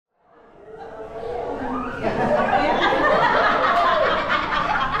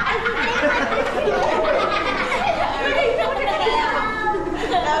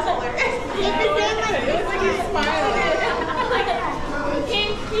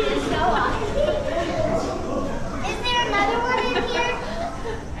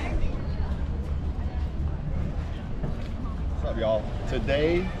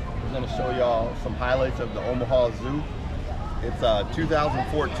today we're going to show y'all some highlights of the Omaha Zoo. It's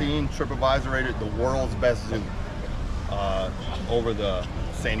 2014 TripAdvisor rated the world's best zoo. Over the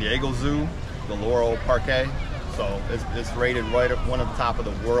San Diego Zoo, the Loro, Parque. So it's rated right at one of the top of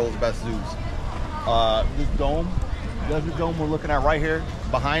the world's best zoos. This dome, desert dome we're looking at right here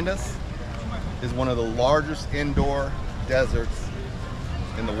behind us, is one of the largest indoor deserts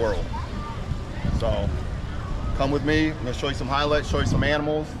in the world. So come with me, I'm gonna show you some highlights, show you some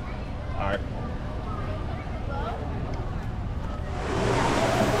animals. All right.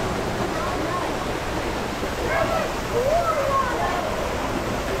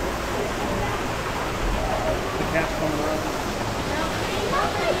 The cat's coming around.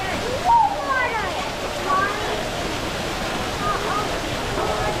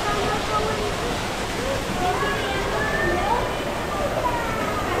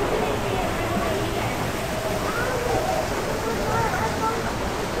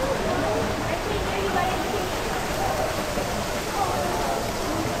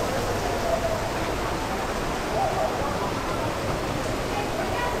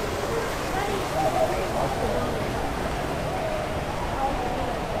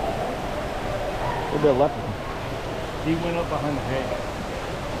 Where's that leopard? He went up behind the hay.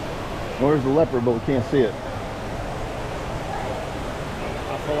 Where's the leopard, but we can't see it?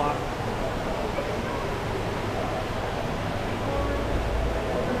 That's a lot.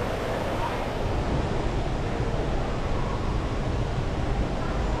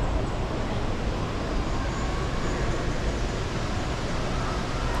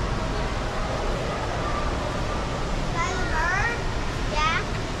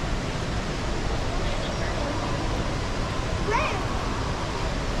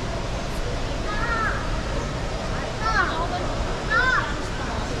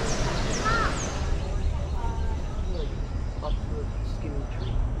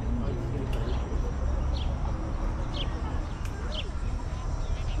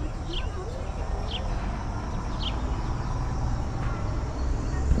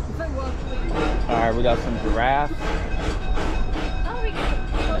 All right, we got some giraffes.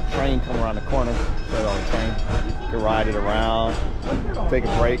 And a train coming around the corner. Show you on the train. You can ride it around, take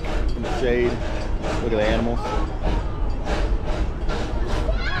a break in the shade, look at the animals.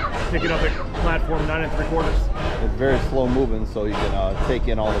 Picking up at platform 9 3/4. It's very slow moving, so you can take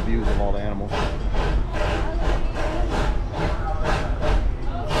in all the views of all the animals.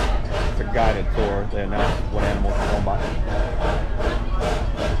 It's a guided tour. They announce what animals are going by.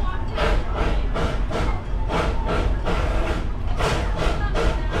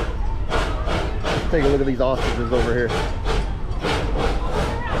 Take a look at these ostriches over here.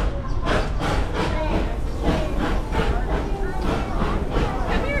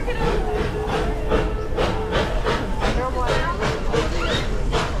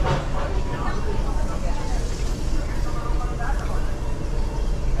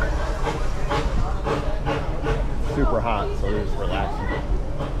 Super hot, so they're just relaxing.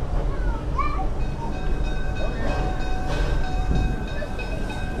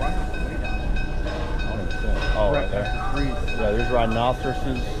 Oh, right there. Yeah, there's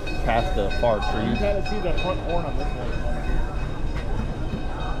rhinoceroses past the far trees. You gotta see the front horn on this one.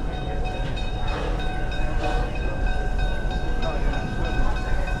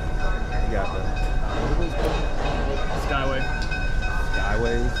 You got the Skyway.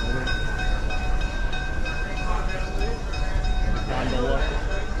 skyways. Gondola.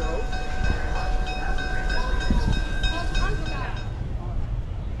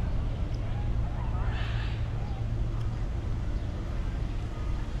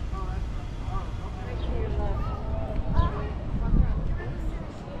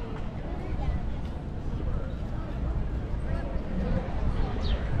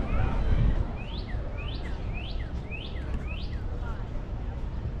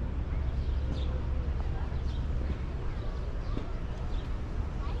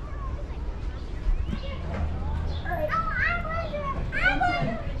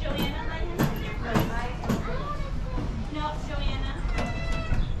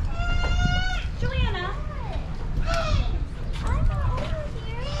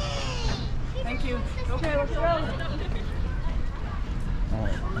 Okay, let's go. Alright,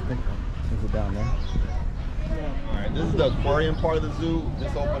 I think is it down there? Yeah. Alright, this is the aquarium part of the zoo.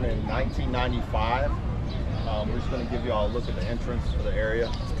 This opened in 1995. We're just going to give you all a look at the entrance for the area.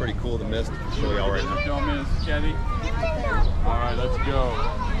 It's pretty cool, the mist. I'll show y'all right now. Show me this, Kenny. Alright, let's go.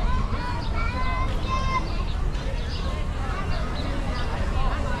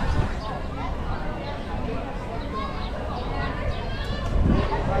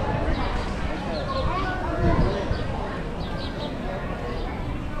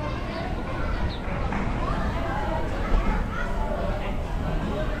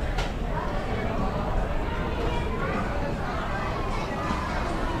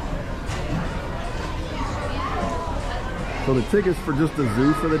 So the tickets for just the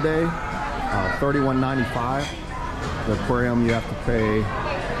zoo for the day, $31.95. The aquarium you have to pay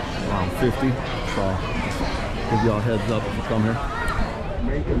around $50. So give y'all a heads up if you come here.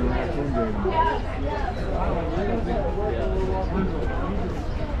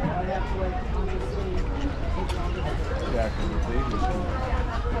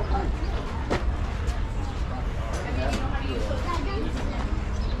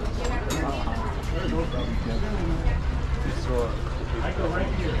 Yeah,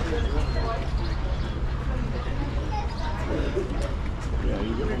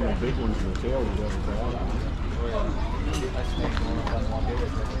 you get one of the big ones in the tail. You don't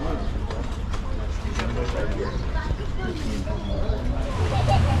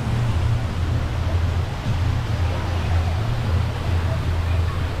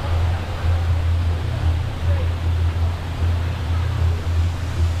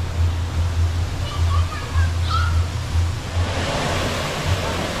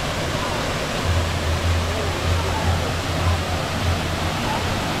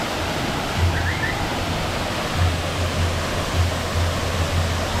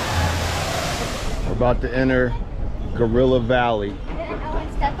About to enter Gorilla Valley.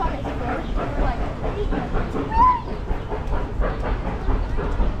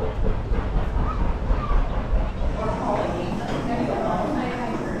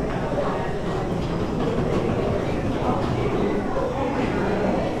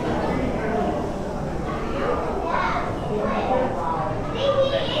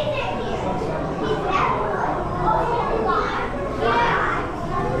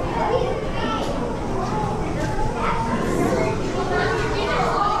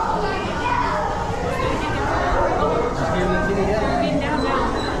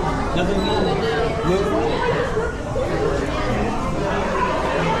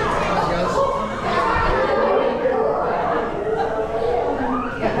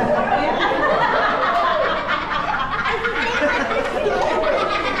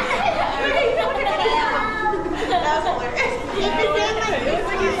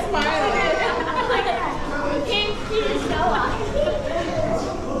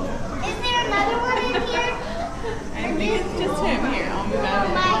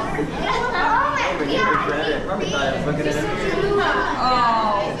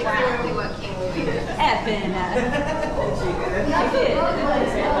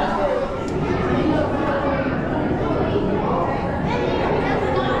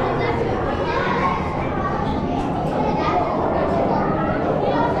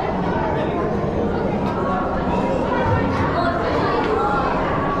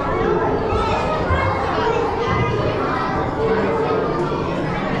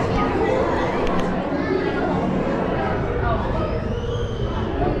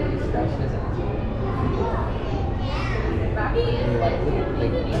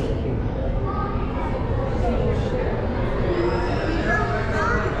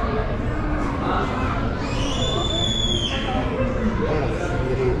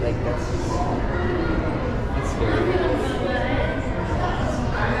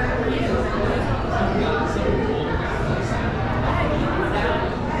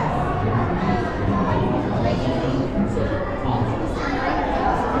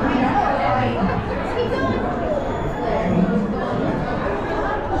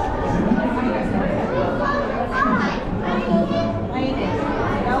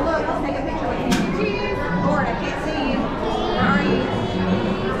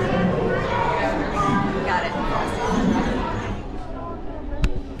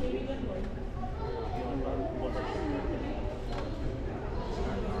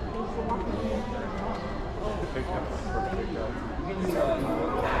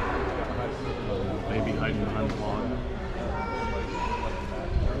 Maybe hiding behind the lawn.